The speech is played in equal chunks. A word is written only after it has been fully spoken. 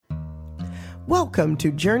Welcome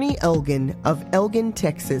to Journey Elgin of Elgin,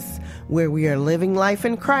 Texas, where we are living life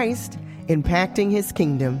in Christ, impacting His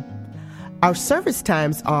kingdom. Our service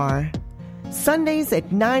times are Sundays at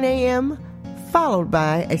 9 a.m., followed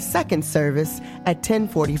by a second service at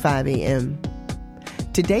 10:45 a.m.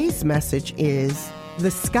 Today's message is, The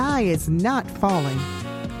Sky is Not Falling.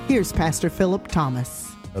 Here's Pastor Philip Thomas.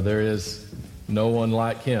 There is no one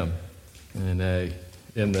like Him. And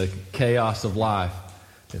in the chaos of life,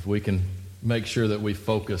 if we can make sure that we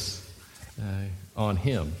focus on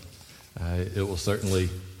Him, it will certainly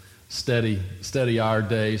steady our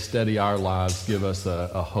days, steady our lives, give us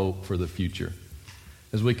a hope for the future.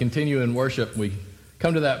 As we continue in worship, we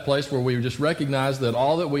come to that place where we just recognize that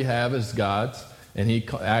all that we have is God's, and He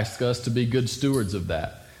asks us to be good stewards of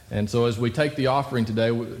that. And so as we take the offering today,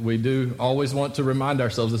 we do always want to remind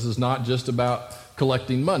ourselves this is not just about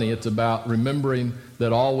collecting money. It's about remembering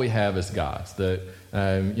that all we have is God's. That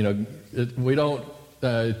we don't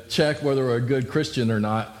check whether we're a good Christian or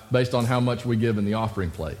not based on how much we give in the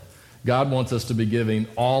offering plate. God wants us to be giving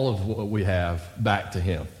all of what we have back to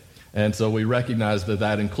Him. And so we recognize that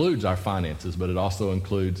that includes our finances, but it also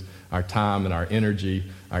includes our time and our energy,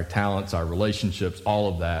 our talents, our relationships. All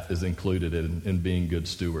of that is included in being good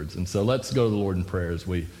stewards. And so let's go to the Lord in prayer as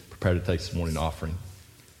we prepare to take this morning offering.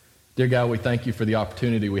 Dear God, we thank You for the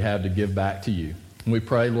opportunity we have to give back to You. And we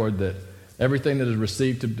pray, Lord, that everything that is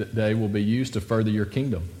received today will be used to further Your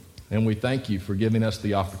kingdom. And we thank You for giving us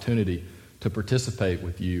the opportunity to participate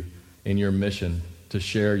with You in Your mission to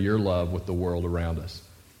share Your love with the world around us.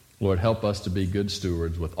 Lord, help us to be good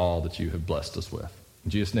stewards with all that You have blessed us with.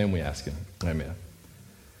 In Jesus' name we ask it. Amen.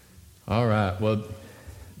 All right. Well,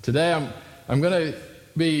 today I'm going to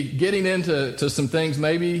be getting into some things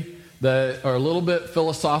maybe that are a little bit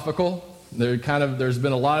philosophical. There's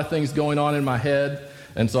been a lot of things going on in my head.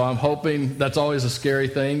 And so I'm hoping that's always a scary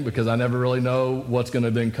thing because I never really know what's going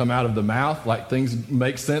to then come out of the mouth. Like things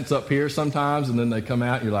make sense up here sometimes and then they come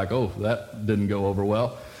out and you're like, oh, that didn't go over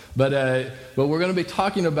well. But we're going to be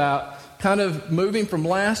talking about kind of moving from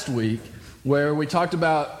last week where we talked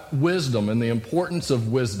about wisdom and the importance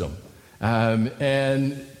of wisdom.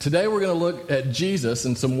 And today we're going to look at Jesus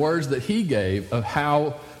and some words that He gave of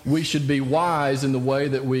how we should be wise in the way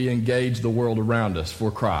that we engage the world around us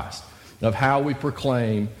for Christ, of how we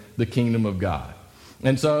proclaim the kingdom of God.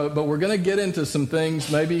 And so, but we're going to get into some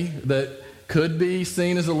things maybe that could be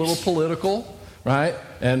seen as a little political, right?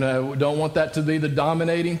 And we don't want that to be the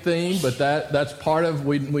dominating theme, but that's part of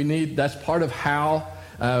that's part of how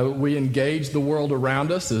we engage the world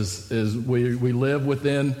around us is we live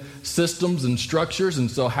within systems and structures, and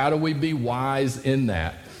so how do we be wise in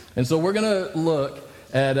that? And so we're going to look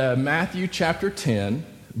at Matthew chapter 10,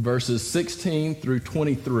 verses 16 through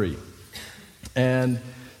 23. And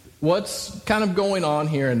what's kind of going on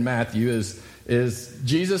here in Matthew is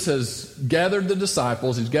Jesus has gathered the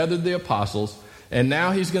disciples, He's gathered the apostles, and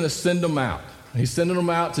now He's going to send them out. He's sending them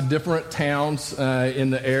out to different towns in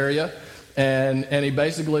the area, and He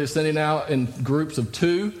basically is sending out in groups of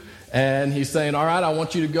 2, and He's saying, all right, I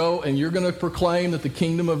want you to go, and you're going to proclaim that the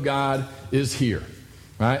kingdom of God is here,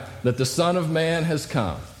 right? That the Son of Man has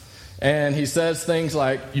come. And He says things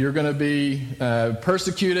like, you're going to be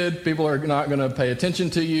persecuted. People are not going to pay attention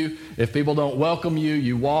to you. If people don't welcome you,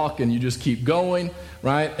 you walk and you just keep going,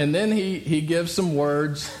 right? And then he gives some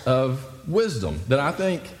words of wisdom that I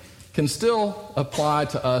think can still apply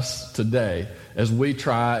to us today as we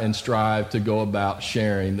try and strive to go about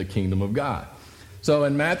sharing the kingdom of God. So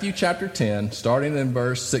in Matthew chapter 10, starting in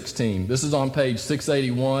verse 16, this is on page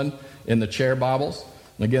 681 in the chair Bibles.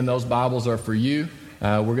 Again, those Bibles are for you.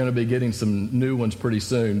 We're going to be getting some new ones pretty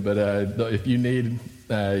soon, but if you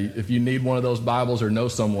need one of those Bibles or know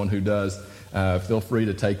someone who does, feel free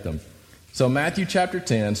to take them. So Matthew chapter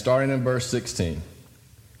 10, starting in verse 16.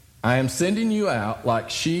 I am sending you out like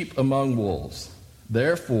sheep among wolves.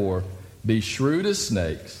 Therefore, be shrewd as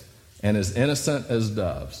snakes and as innocent as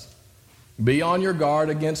doves. Be on your guard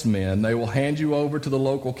against men. They will hand you over to the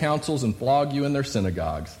local councils and flog you in their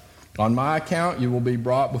synagogues. On my account, you will be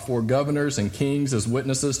brought before governors and kings as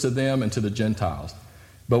witnesses to them and to the Gentiles.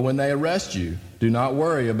 But when they arrest you, do not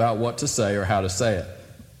worry about what to say or how to say it.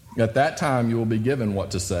 At that time, you will be given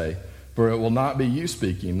what to say, for it will not be you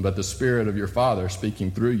speaking, but the Spirit of your Father speaking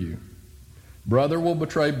through you. Brother will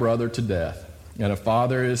betray brother to death, and a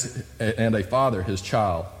father his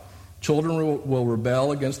child. Children will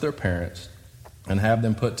rebel against their parents and have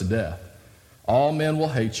them put to death. All men will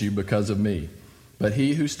hate you because of me. But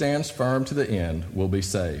he who stands firm to the end will be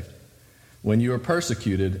saved. When you are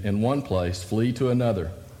persecuted in one place, flee to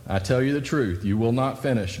another. I tell you the truth, you will not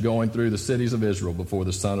finish going through the cities of Israel before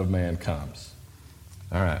the Son of Man comes.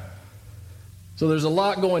 All right. So there's a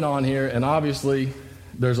lot going on here, and obviously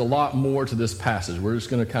there's a lot more to this passage. We're just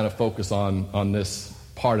going to kind of focus on this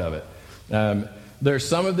part of it. There's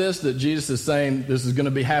some of this that Jesus is saying this is going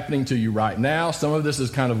to be happening to you right now. Some of this is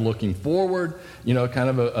kind of looking forward, kind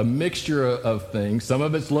of a mixture of things. Some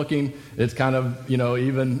of it's kind of,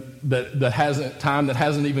 even that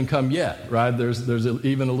hasn't even come yet, right? There's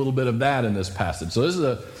even a little bit of that in this passage. So this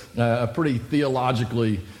is a pretty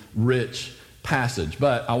theologically rich passage.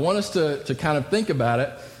 But I want us to kind of think about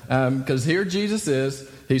it, because here Jesus is.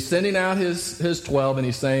 He's sending out his 12, and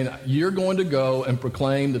he's saying, you're going to go and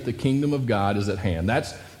proclaim that the kingdom of God is at hand.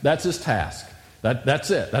 That's his task.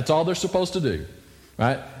 That's it. That's all they're supposed to do,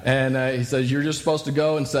 right? And he says, you're just supposed to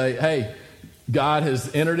go and say, hey, God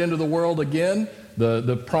has entered into the world again.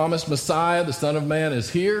 The promised Messiah, the Son of Man,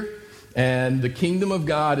 is here, and the kingdom of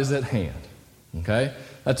God is at hand, okay?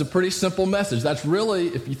 That's a pretty simple message. That's really,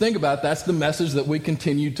 if you think about it, that's the message that we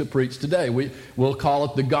continue to preach today. We'll call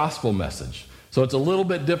it the gospel message. So it's a little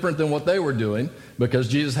bit different than what they were doing because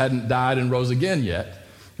Jesus hadn't died and rose again yet,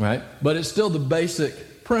 right? But it's still the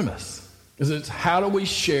basic premise. It's how do we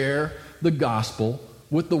share the gospel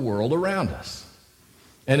with the world around us?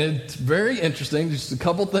 And it's very interesting. Just a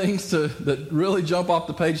couple things that really jump off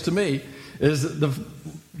the page to me is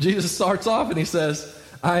Jesus starts off and he says,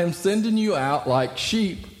 I am sending you out like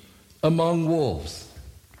sheep among wolves.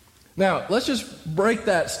 Now, let's just break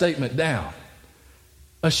that statement down.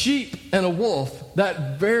 A sheep and a wolf,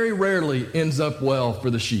 that very rarely ends up well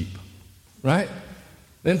for the sheep, right?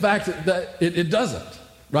 In fact, it doesn't,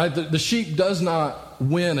 right? The sheep does not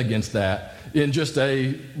win against that in just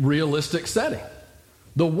a realistic setting.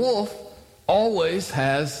 The wolf always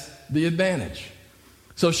has the advantage.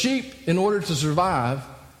 So sheep, in order to survive,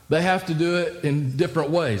 they have to do it in different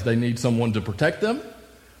ways. They need someone to protect them,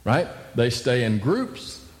 right? They stay in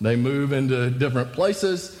groups. They move into different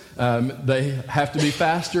places. They have to be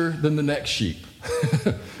faster than the next sheep,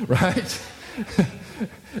 right?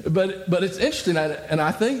 But it's interesting, and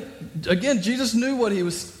I think, again, Jesus knew what he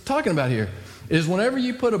was talking about here, is whenever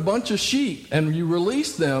you put a bunch of sheep and you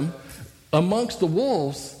release them amongst the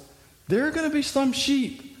wolves, there are going to be some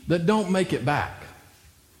sheep that don't make it back,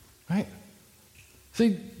 right?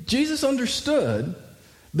 See, Jesus understood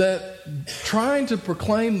that trying to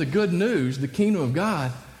proclaim the good news, the kingdom of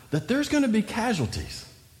God, that there's going to be casualties.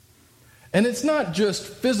 And it's not just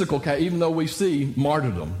physical, even though we see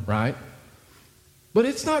martyrdom, right? But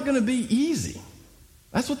it's not going to be easy.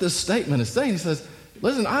 That's what this statement is saying. He says,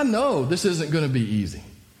 listen, I know this isn't going to be easy.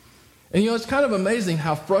 And it's kind of amazing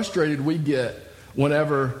how frustrated we get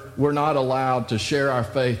whenever we're not allowed to share our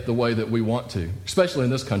faith the way that we want to. Especially in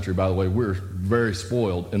this country, by the way, we're very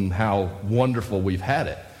spoiled in how wonderful we've had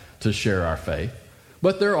it to share our faith.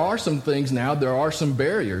 But there are some things now, there are some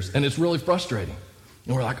barriers, and it's really frustrating.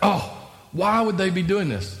 And we're like, oh, why would they be doing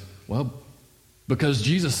this? Well, because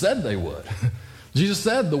Jesus said they would. Jesus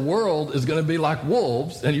said the world is going to be like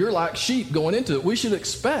wolves, and you're like sheep going into it. We should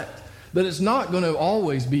expect that it's not going to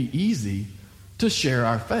always be easy to share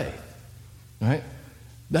our faith, right?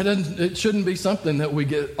 It shouldn't be something that we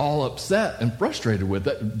get all upset and frustrated with.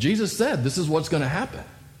 That Jesus said this is what's going to happen,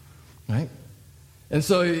 right? And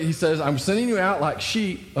so he says, I'm sending you out like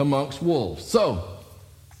sheep amongst wolves. So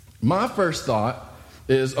my first thought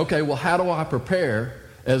is, okay, well, how do I prepare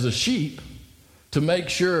as a sheep to make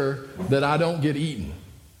sure that I don't get eaten,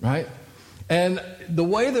 right? And the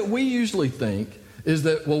way that we usually think is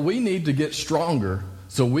that, well, we need to get stronger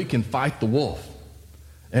so we can fight the wolf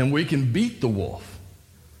and we can beat the wolf,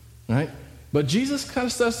 right? But Jesus kind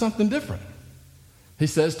of says something different. He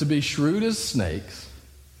says to be shrewd as snakes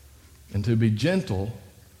and to be gentle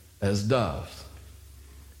as doves,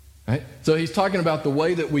 right? So he's talking about the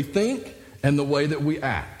way that we think and the way that we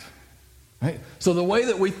act, right? So the way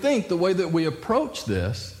that we think, the way that we approach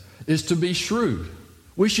this is to be shrewd.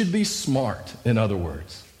 We should be smart, in other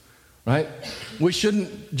words, right? We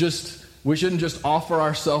shouldn't just offer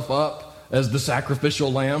ourselves up as the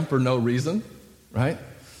sacrificial lamb for no reason, right?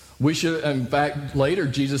 We should, in fact, later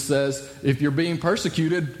Jesus says, if you're being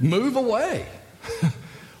persecuted, move away,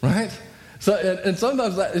 right? So, and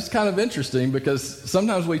sometimes that is kind of interesting because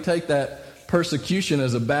sometimes we take that persecution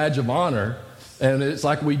as a badge of honor, and it's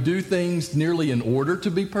like we do things nearly in order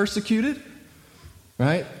to be persecuted,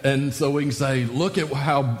 right? And so we can say, look at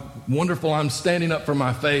how wonderful I'm standing up for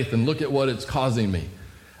my faith, and look at what it's causing me.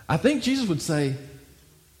 I think Jesus would say,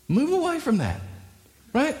 move away from that,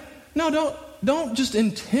 right? No, don't just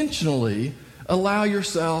intentionally allow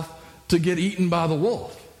yourself to get eaten by the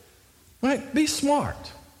wolf, right? Be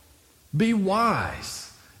smart. Be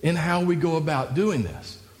wise in how we go about doing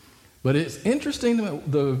this. But it's interesting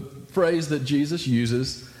the phrase that Jesus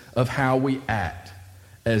uses of how we act,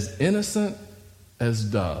 as innocent as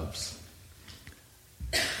doves.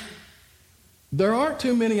 There aren't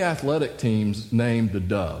too many athletic teams named the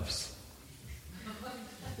Doves.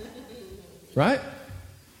 Right?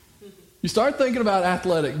 You start thinking about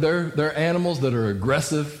athletic, they're animals that are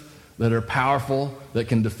aggressive, that are powerful, that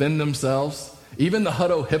can defend themselves. Even the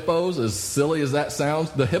Hutto hippos, as silly as that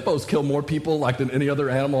sounds, the hippos kill more people like than any other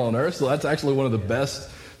animal on earth, so that's actually one of the best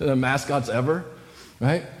mascots ever,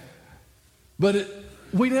 right? But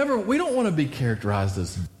we don't want to be characterized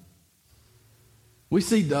as, we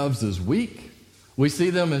see doves as weak. We see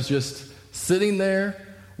them as just sitting there,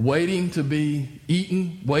 waiting to be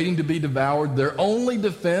eaten, waiting to be devoured. Their only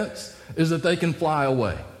defense is that they can fly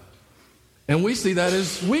away. And we see that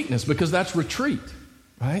as weakness because that's retreat,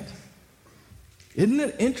 right? Isn't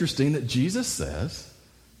it interesting that Jesus says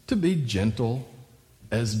to be gentle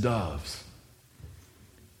as doves?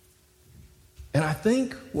 And I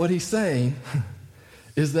think what he's saying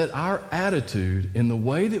is that our attitude in the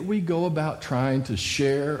way that we go about trying to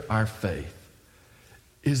share our faith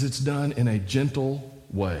is it's done in a gentle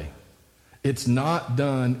way. It's not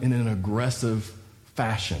done in an aggressive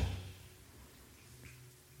fashion.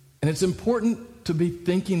 And it's important to be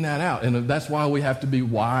thinking that out. And that's why we have to be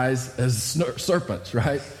wise as serpents,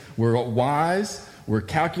 right? We're wise, we're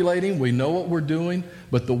calculating, we know what we're doing,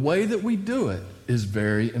 but the way that we do it is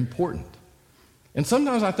very important. And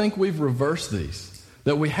sometimes I think we've reversed these,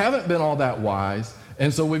 that we haven't been all that wise,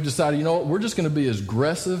 and so we've decided, you know what, we're just going to be as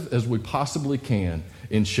aggressive as we possibly can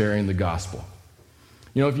in sharing the gospel.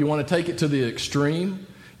 You know, if you want to take it to the extreme,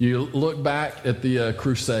 you look back at the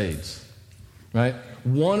Crusades, right?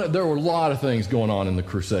 There were a lot of things going on in the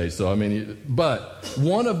Crusades. But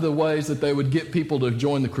one of the ways that they would get people to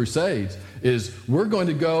join the Crusades is we're going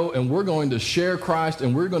to go and we're going to share Christ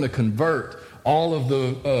and we're going to convert all of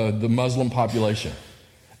the Muslim population.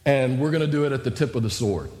 And we're going to do it at the tip of the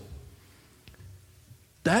sword.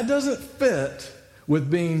 That doesn't fit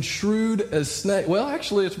with being shrewd as snake. Well,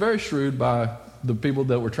 actually, it's very shrewd by the people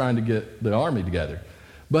that were trying to get the army together.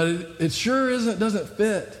 But it sure doesn't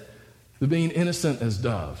fit the being innocent as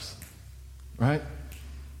doves, right?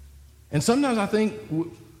 And sometimes I think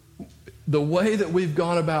the way that we've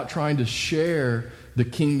gone about trying to share the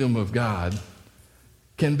kingdom of God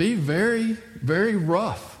can be very, very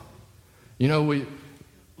rough. You know,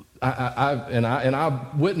 I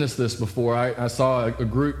witnessed this before. I saw a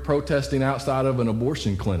group protesting outside of an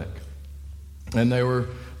abortion clinic, and they were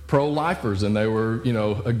pro-lifers, and they were,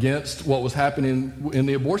 against what was happening in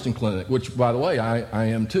the abortion clinic, which, by the way, I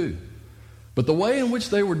am too. But the way in which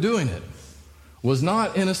they were doing it was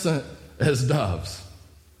not innocent as doves.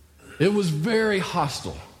 It was very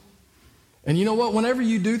hostile. And you know what? Whenever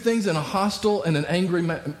you do things in a hostile and an angry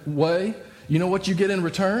way, you know what you get in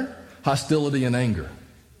return? Hostility and anger.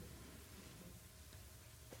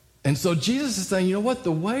 And so Jesus is saying, you know what?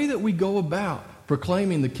 The way that we go about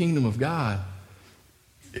proclaiming the kingdom of God,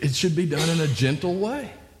 it should be done in a gentle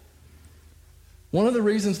way. One of the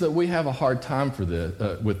reasons that we have a hard time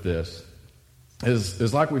with this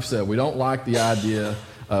is like we've said, we don't like the idea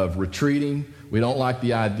of retreating. We don't like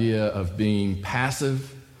the idea of being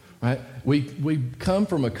passive, right? We come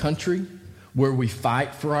from a country where we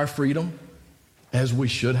fight for our freedom, as we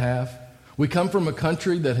should have. We come from a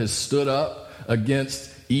country that has stood up against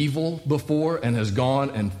evil before and has gone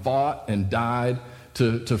and fought and died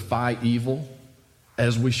to fight evil,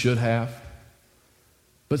 as we should have.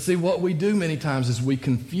 But see, what we do many times is we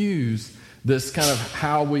confuse this kind of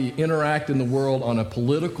how we interact in the world on a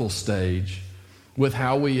political stage with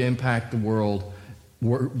how we impact the world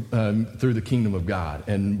through the kingdom of God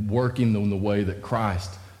and working in the way that Christ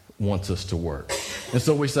wants us to work. And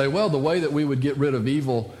so we say, well, the way that we would get rid of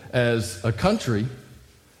evil as a country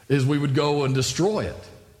is we would go and destroy it.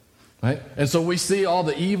 Right? And so we see all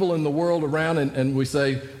the evil in the world around, and we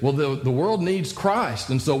say, well, the world needs Christ.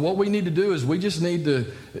 And so what we need to do is we just need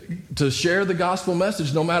to share the gospel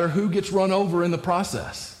message no matter who gets run over in the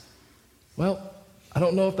process. Well, I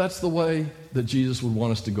don't know if that's the way that Jesus would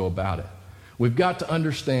want us to go about it. We've got to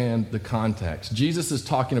understand the context. Jesus is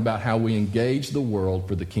talking about how we engage the world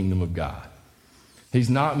for the kingdom of God. He's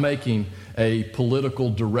not making a political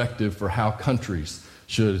directive for how countries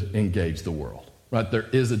should engage the world. Right? There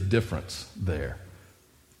is a difference there.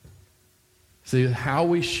 See, how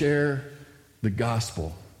we share the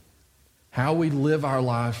gospel, how we live our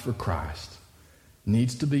lives for Christ,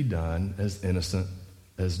 needs to be done as innocent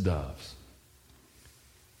as doves.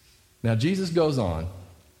 Now, Jesus goes on,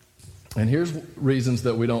 and here's reasons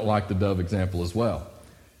that we don't like the dove example as well.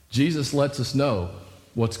 Jesus lets us know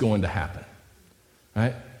what's going to happen.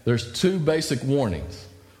 Right? There's two basic warnings.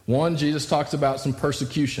 One, Jesus talks about some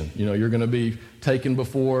persecution. You're going to be taken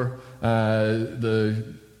before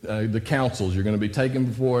the councils. You're going to be taken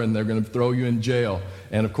before, and they're going to throw you in jail.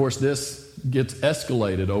 And, of course, this gets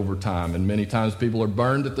escalated over time, and many times people are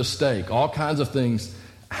burned at the stake. All kinds of things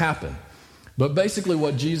happen. But basically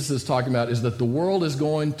what Jesus is talking about is that the world is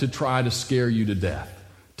going to try to scare you to death,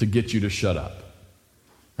 to get you to shut up.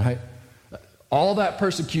 Right? All that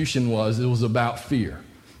persecution was about fear.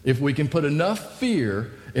 If we can put enough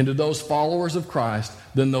fear into those followers of Christ,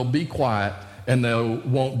 then they'll be quiet and they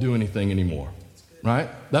won't do anything anymore. Right?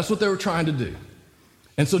 That's what they were trying to do.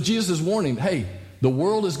 And so Jesus is warning, hey, the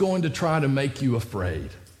world is going to try to make you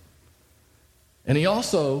afraid. And he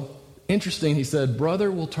also, interesting, he said,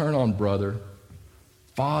 brother will turn on brother,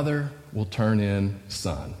 father will turn in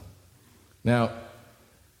son. Now,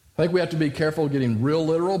 I think we have to be careful getting real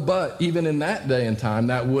literal, but even in that day and time,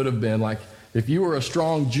 that would have been like if you were a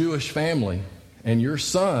strong Jewish family and your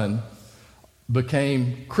son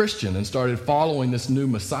became Christian and started following this new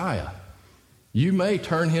Messiah, you may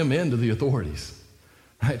turn him into the authorities,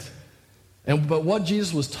 right? But what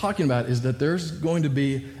Jesus was talking about is that there's going to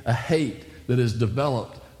be a hate that is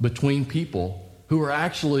developed between people who are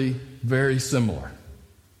actually very similar,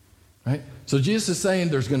 right? So Jesus is saying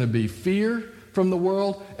there's going to be fear from the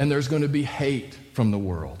world and there's going to be hate from the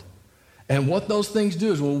world. And what those things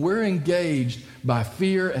do is when we're engaged by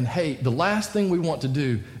fear and hate, the last thing we want to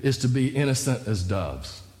do is to be innocent as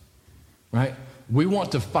doves, right? We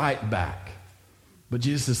want to fight back. But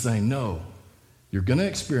Jesus is saying, no, you're going to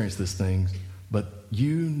experience these things, but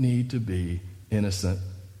you need to be innocent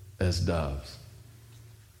as doves.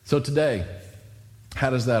 So today, how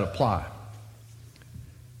does that apply?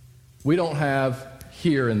 We don't have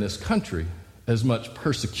here in this country as much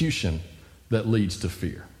persecution that leads to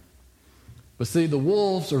fear. But see, the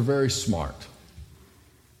wolves are very smart.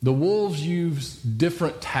 The wolves use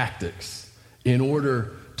different tactics in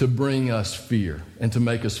order to bring us fear and to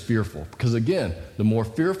make us fearful. Because again, the more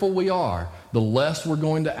fearful we are, the less we're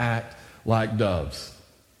going to act like doves.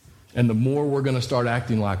 And the more we're going to start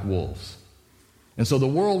acting like wolves. And so the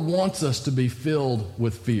world wants us to be filled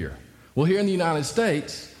with fear. Well, here in the United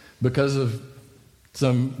States, because of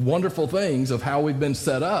some wonderful things of how we've been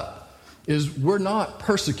set up, is we're not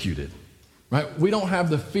persecuted, right? We don't have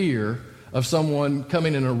the fear of someone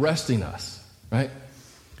coming and arresting us, right?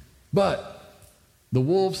 But the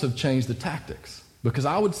wolves have changed the tactics, because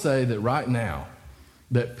I would say that right now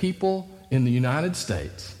that people in the United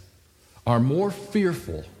States are more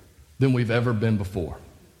fearful than we've ever been before.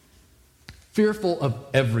 Fearful of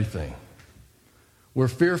everything. We're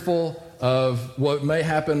fearful of what may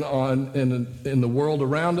happen in the world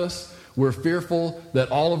around us. We're fearful that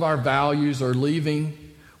all of our values are leaving.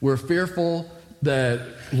 We're fearful that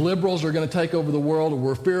liberals are going to take over the world, or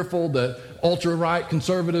we're fearful that ultra-right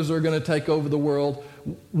conservatives are going to take over the world.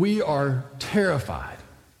 We are terrified,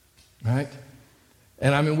 right?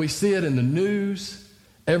 And I mean, we see it in the news,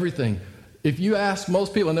 everything. If you ask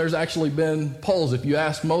most people, and there's actually been polls, if you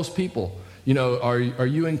ask most people, are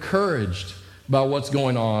you encouraged by what's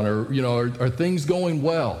going on, or are things going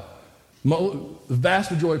well? The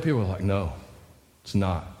vast majority of people are like, no, it's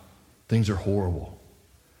not. Things are horrible.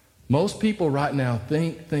 Most people right now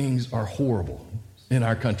think things are horrible in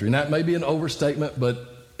our country. And that may be an overstatement, but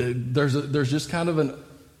there's just kind of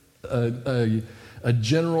a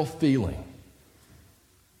general feeling.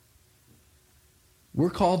 We're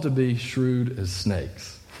called to be shrewd as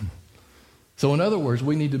snakes. So in other words,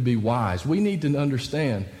 we need to be wise. We need to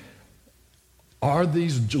understand, are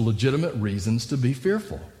these legitimate reasons to be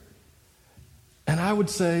fearful? And I would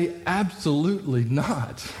say absolutely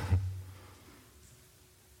not.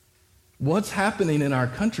 What's happening in our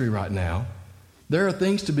country right now, there are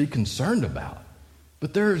things to be concerned about,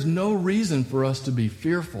 but there is no reason for us to be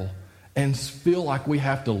fearful and feel like we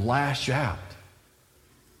have to lash out.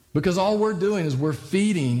 Because all we're doing is we're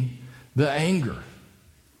feeding the anger.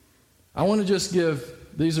 I want to just give,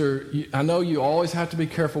 I know you always have to be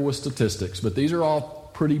careful with statistics, but these are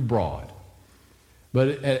all pretty broad.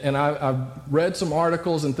 And I've read some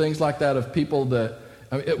articles and things like that of people that,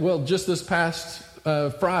 just this past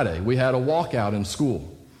Friday, we had a walkout in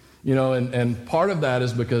school. And part of that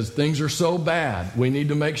is because things are so bad. We need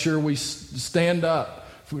to make sure we stand up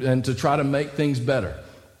and to try to make things better.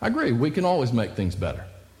 I agree, we can always make things better.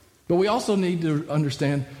 But we also need to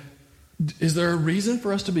understand, is there a reason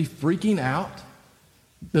for us to be freaking out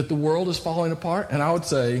that the world is falling apart? And I would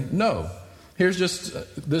say no.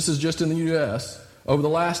 This is just in the U.S. Over the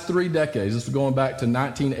last 3 decades, this is going back to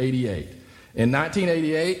 1988. In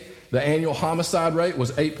 1988, the annual homicide rate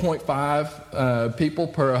was 8.5 people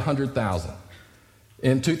per 100,000.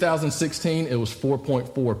 In 2016, it was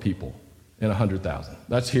 4.4 people in 100,000.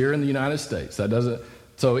 That's here in the United States.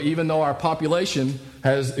 So even though our population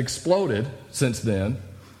has exploded since then,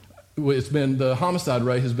 the homicide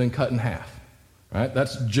rate has been cut in half. Right?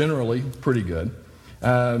 That's generally pretty good.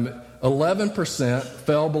 11%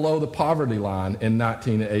 fell below the poverty line in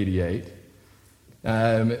 1988.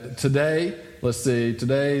 Today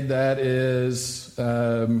that is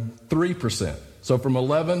 3%. So from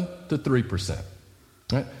 11 to 3%.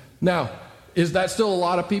 Right? Now, is that still a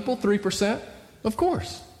lot of people, 3%? Of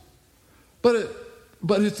course. But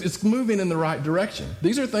it's moving in the right direction.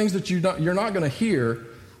 These are things that you're not going to hear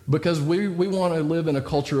because we want to live in a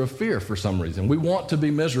culture of fear for some reason. We want to be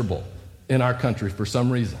miserable in our country for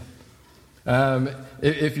some reason.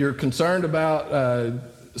 If you're concerned about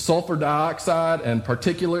sulfur dioxide and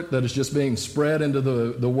particulate that is just being spread into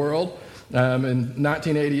the world, in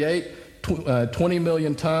 1988, 20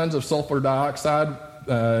 million tons of sulfur dioxide,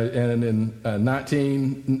 and in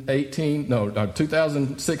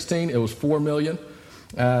 2016, it was 4 million.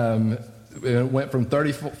 It went from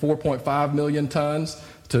 34.5 million tons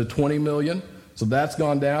to 20 million. So that's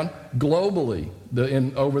gone down. Globally,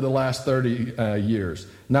 over the last 30 years,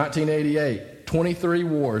 1988, 23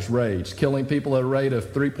 wars raged, killing people at a rate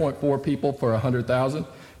of 3.4 people per 100,000.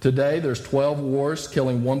 Today, there's 12 wars,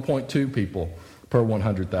 killing 1.2 people per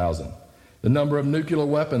 100,000. The number of nuclear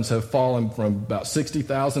weapons have fallen from about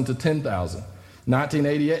 60,000 to 10,000.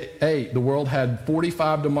 1988, the world had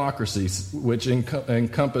 45 democracies, which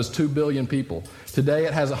encompassed 2 billion people. Today,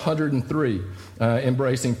 it has 103,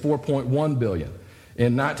 embracing 4.1 billion.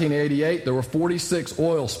 In 1988, there were 46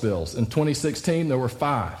 oil spills. In 2016, there were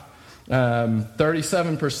 5.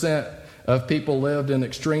 37% of people lived in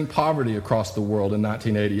extreme poverty across the world in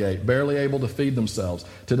 1988, barely able to feed themselves.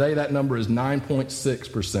 Today, that number is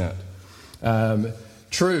 9.6%.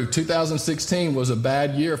 True, 2016 was a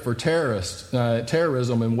bad year for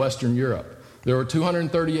terrorism in Western Europe. There were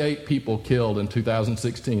 238 people killed in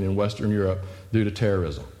 2016 in Western Europe due to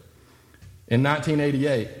terrorism. In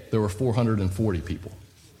 1988, there were 440 people.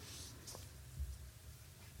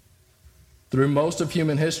 Through most of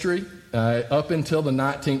human history, up until the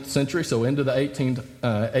 19th century, so into the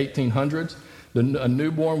 1800s, a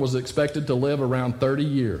newborn was expected to live around 30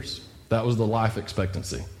 years. That was the life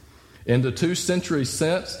expectancy. In the 2 centuries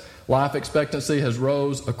since, life expectancy has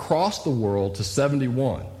rose across the world to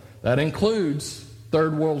 71. That includes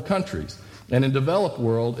third world countries. And in developed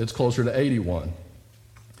world, it's closer to 81.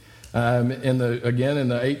 In the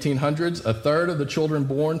 1800s, a third of the children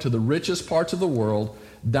born to the richest parts of the world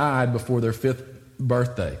died before their 5th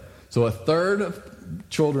birthday. So a third of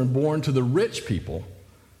children born to the rich people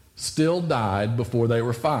still died before they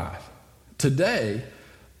were 5. Today,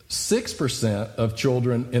 6% of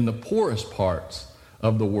children in the poorest parts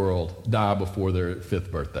of the world die before their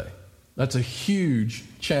 5th birthday. That's a huge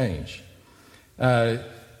change.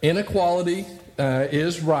 Inequality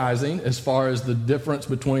is rising as far as the difference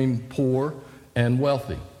between poor and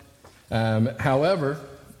wealthy. However,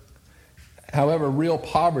 real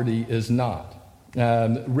poverty is not.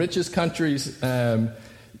 Richest countries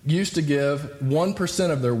used to give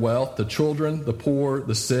 1% of their wealth to children, the poor,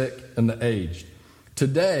 the sick, and the aged.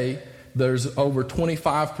 Today, there's over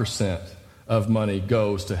 25% of money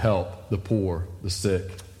goes to help the poor, the sick,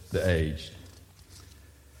 the aged.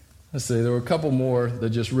 Let's see, there were a couple more that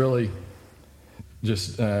just really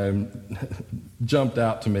jumped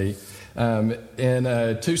out to me.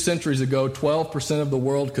 2 centuries ago, 12% of the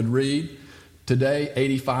world could read. Today,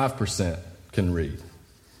 85% can read.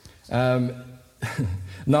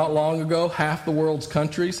 Not long ago, half the world's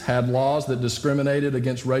countries had laws that discriminated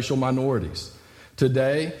against racial minorities.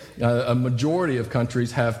 Today, a majority of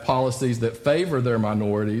countries have policies that favor their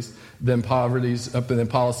minorities than policies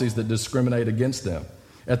that discriminate against them.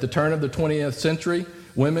 At the turn of the 20th century,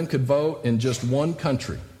 women could vote in just one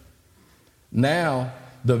country. Now,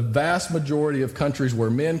 the vast majority of countries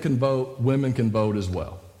where men can vote, women can vote as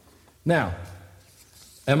well. Now,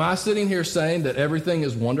 am I sitting here saying that everything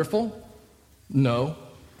is wonderful? No.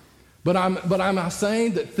 But am I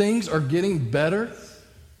saying that things are getting better?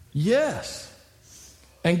 Yes.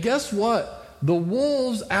 And guess what? The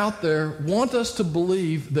wolves out there want us to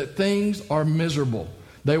believe that things are miserable.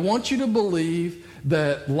 They want you to believe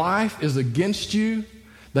that life is against you.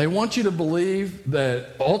 They want you to believe that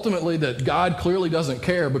ultimately that God clearly doesn't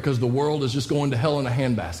care because the world is just going to hell in a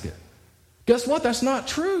handbasket. Guess what? That's not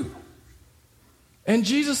true. And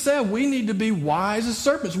Jesus said we need to be wise as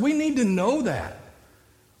serpents. We need to know that.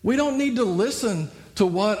 We don't need to listen to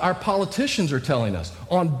what our politicians are telling us.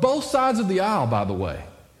 On both sides of the aisle, by the way.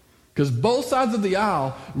 Because both sides of the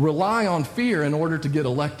aisle rely on fear in order to get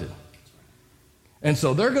elected. And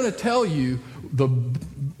so they're going to tell you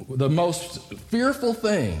the most fearful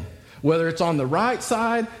thing, whether it's on the right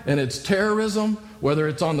side and it's terrorism, whether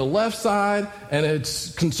it's on the left side and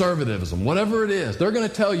it's conservatism, whatever it is, they're going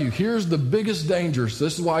to tell you, here's the biggest danger, so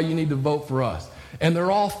this is why you need to vote for us. And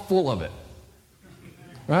they're all full of it,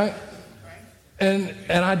 right? And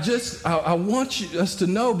I want us to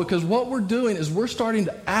know, because what we're doing is we're starting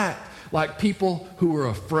to act like people who are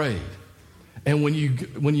afraid. And when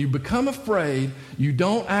you become afraid, you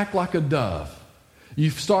don't act like a dove. You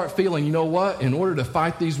start feeling, you know what? In order to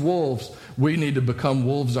fight these wolves, we need to become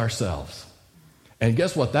wolves ourselves. And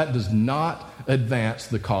guess what? That does not advance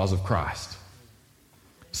the cause of Christ.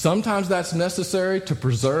 Sometimes that's necessary to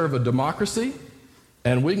preserve a democracy,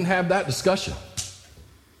 and we can have that discussion.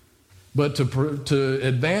 But to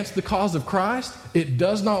advance the cause of Christ, it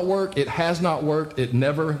does not work, it has not worked, it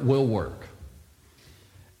never will work.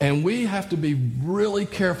 And we have to be really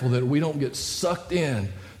careful that we don't get sucked in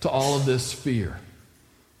to all of this fear.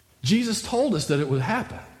 Jesus told us that it would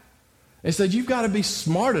happen. He said, you've got to be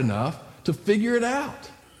smart enough to figure it out.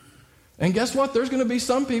 And guess what? There's going to be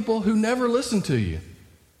some people who never listen to you.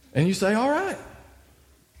 And you say, all right.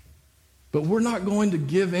 But we're not going to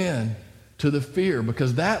give in to the fear,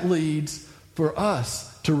 because that leads for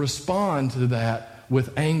us to respond to that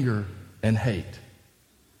with anger and hate.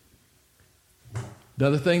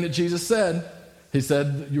 Another thing that Jesus said, he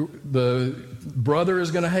said, the brother is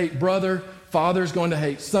going to hate brother, father is going to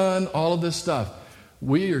hate son, all of this stuff.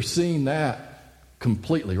 We are seeing that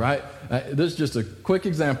completely, right? This is just a quick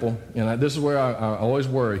example, and this is where I always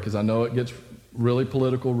worry, because I know it gets really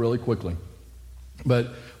political really quickly. But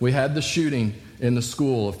we had the shooting in the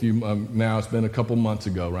school now it's been a couple months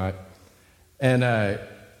ago, right? And I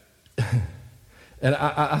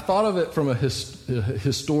thought of it from a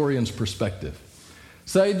historian's perspective.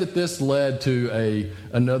 Say that this led to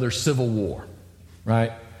another civil war,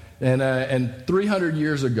 right? And 300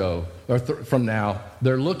 years ago, or from now,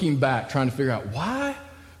 they're looking back, trying to figure out why,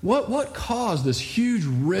 what caused this huge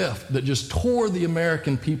rift that just tore the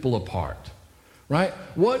American people apart, right?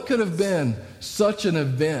 What could have been such an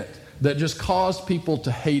event that just caused people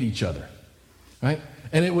to hate each other, right?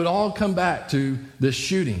 And it would all come back to this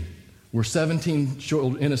shooting where 17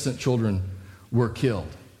 innocent children were killed.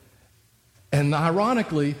 And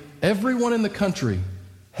ironically, everyone in the country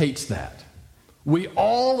hates that. We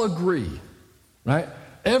all agree, right?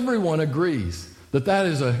 Everyone agrees that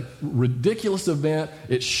is a ridiculous event.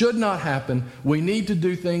 It should not happen. We need to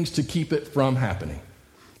do things to keep it from happening.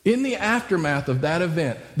 In the aftermath of that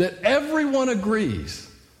event, that everyone agrees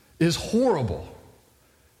is horrible,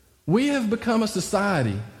 we have become a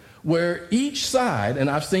society where each side, and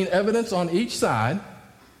I've seen evidence on each side,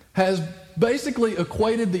 has basically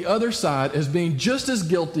equated the other side as being just as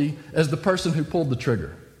guilty as the person who pulled the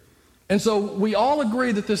trigger. And so we all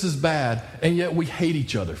agree that this is bad, and yet we hate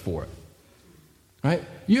each other for it. Right?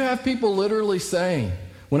 You have people literally saying,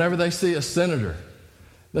 whenever they see a senator,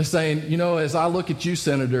 they're saying, you know, as I look at you,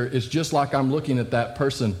 Senator, it's just like I'm looking at that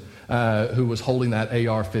person who was holding that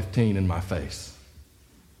AR-15 in my face.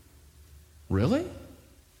 Really?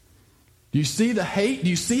 Do you see the hate? Do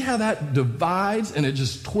you see how that divides and it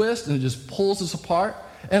just twists and it just pulls us apart?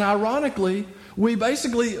 And ironically, we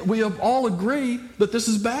have all agreed that this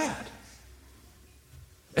is bad.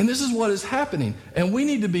 And this is what is happening. And we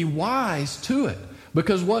need to be wise to it.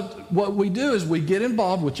 Because what we do is we get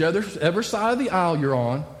involved, whichever side of the aisle you're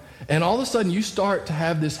on, and all of a sudden you start to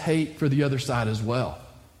have this hate for the other side as well.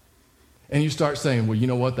 And you start saying, well, you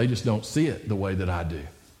know what? They just don't see it the way that I do.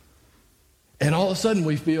 And all of a sudden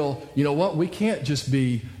we feel, you know what? We can't just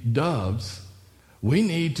be doves. We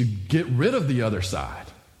need to get rid of the other side.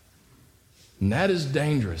 And that is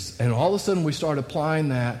dangerous. And all of a sudden we start applying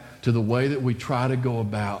that to the way that we try to go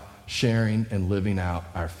about sharing and living out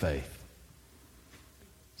our faith.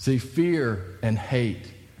 See, fear and hate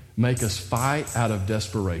make us fight out of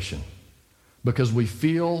desperation because we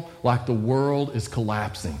feel like the world is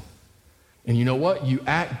collapsing. And you know what? You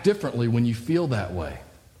act differently when you feel that way.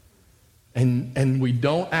 And we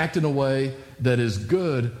don't act in a way that is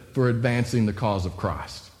good for advancing the cause of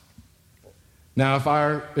Christ. Now,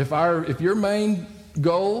 if your main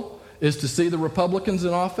goal is to see the Republicans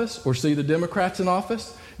in office or see the Democrats in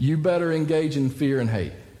office, you better engage in fear and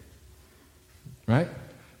hate. Right?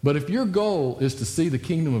 But if your goal is to see the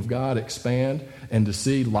kingdom of God expand and to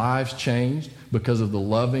see lives changed because of the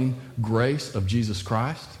loving grace of Jesus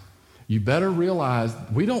Christ, you better realize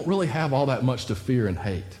we don't really have all that much to fear and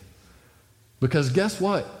hate. Because guess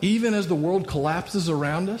what? Even as the world collapses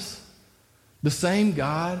around us, the same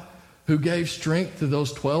God who gave strength to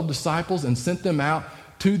those 12 disciples and sent them out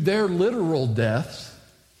to their literal deaths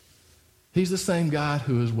He's the same God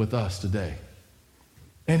who is with us today.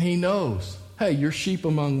 And he knows, hey, you're sheep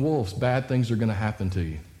among wolves. Bad things are going to happen to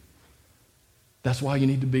you. That's why you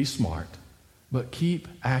need to be smart. But keep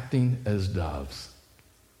acting as doves.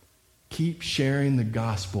 Keep sharing the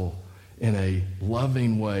gospel in a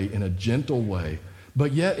loving way, in a gentle way,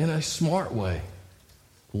 but yet in a smart way.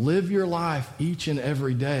 Live your life each and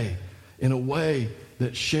every day in a way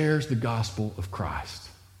that shares the gospel of Christ.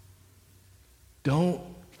 Don't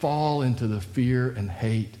fall into the fear and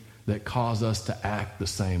hate that cause us to act the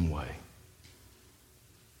same way.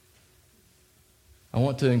 I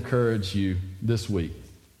want to encourage you this week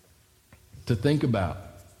to think about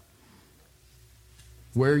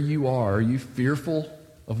where you are. Are you fearful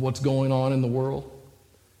of what's going on in the world?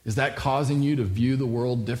 Is that causing you to view the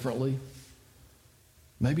world differently?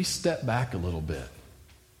 Maybe step back a little bit.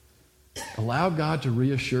 Allow God to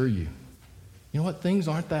reassure you. You know what? Things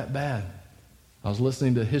aren't that bad. I was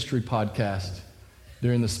listening to a history podcast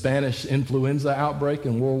during the Spanish influenza outbreak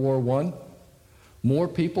in World War I. More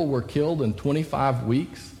people were killed in 25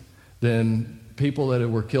 weeks than people that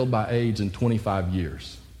were killed by AIDS in 25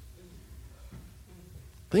 years.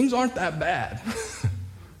 Things aren't that bad.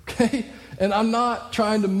 Okay? And I'm not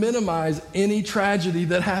trying to minimize any tragedy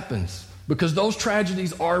that happens, because those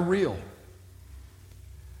tragedies are real.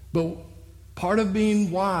 But part of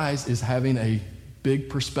being wise is having a big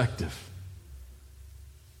perspective.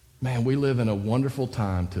 Man, we live in a wonderful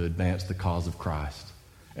time to advance the cause of Christ.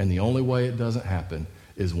 And the only way it doesn't happen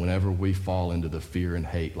is whenever we fall into the fear and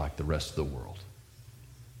hate like the rest of the world.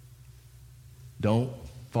 Don't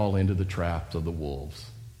fall into the traps of the wolves.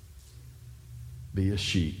 Be a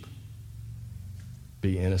sheep.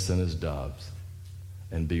 Be innocent as doves.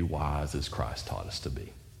 And be wise as Christ taught us to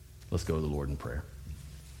be. Let's go to the Lord in prayer.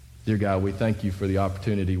 Dear God, we thank you for the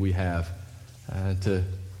opportunity we have to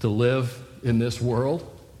live in this world.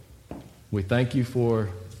 We thank you for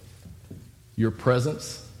your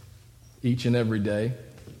presence each and every day.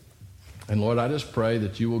 And Lord, I just pray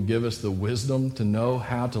that you will give us the wisdom to know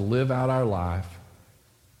how to live out our life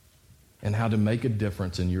and how to make a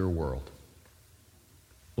difference in your world.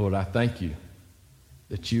 Lord, I thank you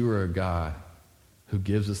that you are a God who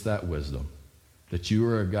gives us that wisdom, that you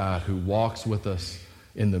are a God who walks with us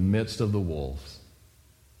in the midst of the wolves,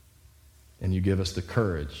 and you give us the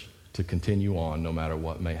courage to continue on no matter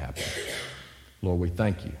what may happen. Lord, we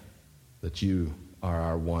thank you that you are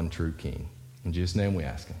our one true King. In Jesus' name we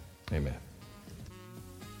ask him. Amen.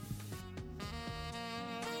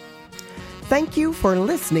 Thank you for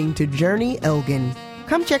listening to Journey Elgin.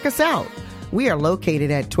 Come check us out. We are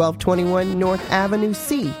located at 1221 North Avenue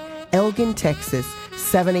C, Elgin, Texas,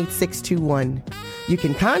 78621. You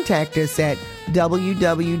can contact us at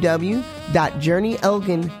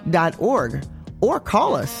www.journeyelgin.org or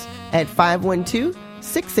call us at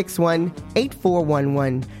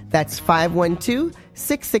 512-661-8411. That's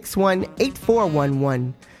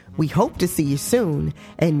 512-661-8411. We hope to see you soon,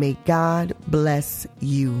 and may God bless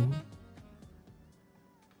you.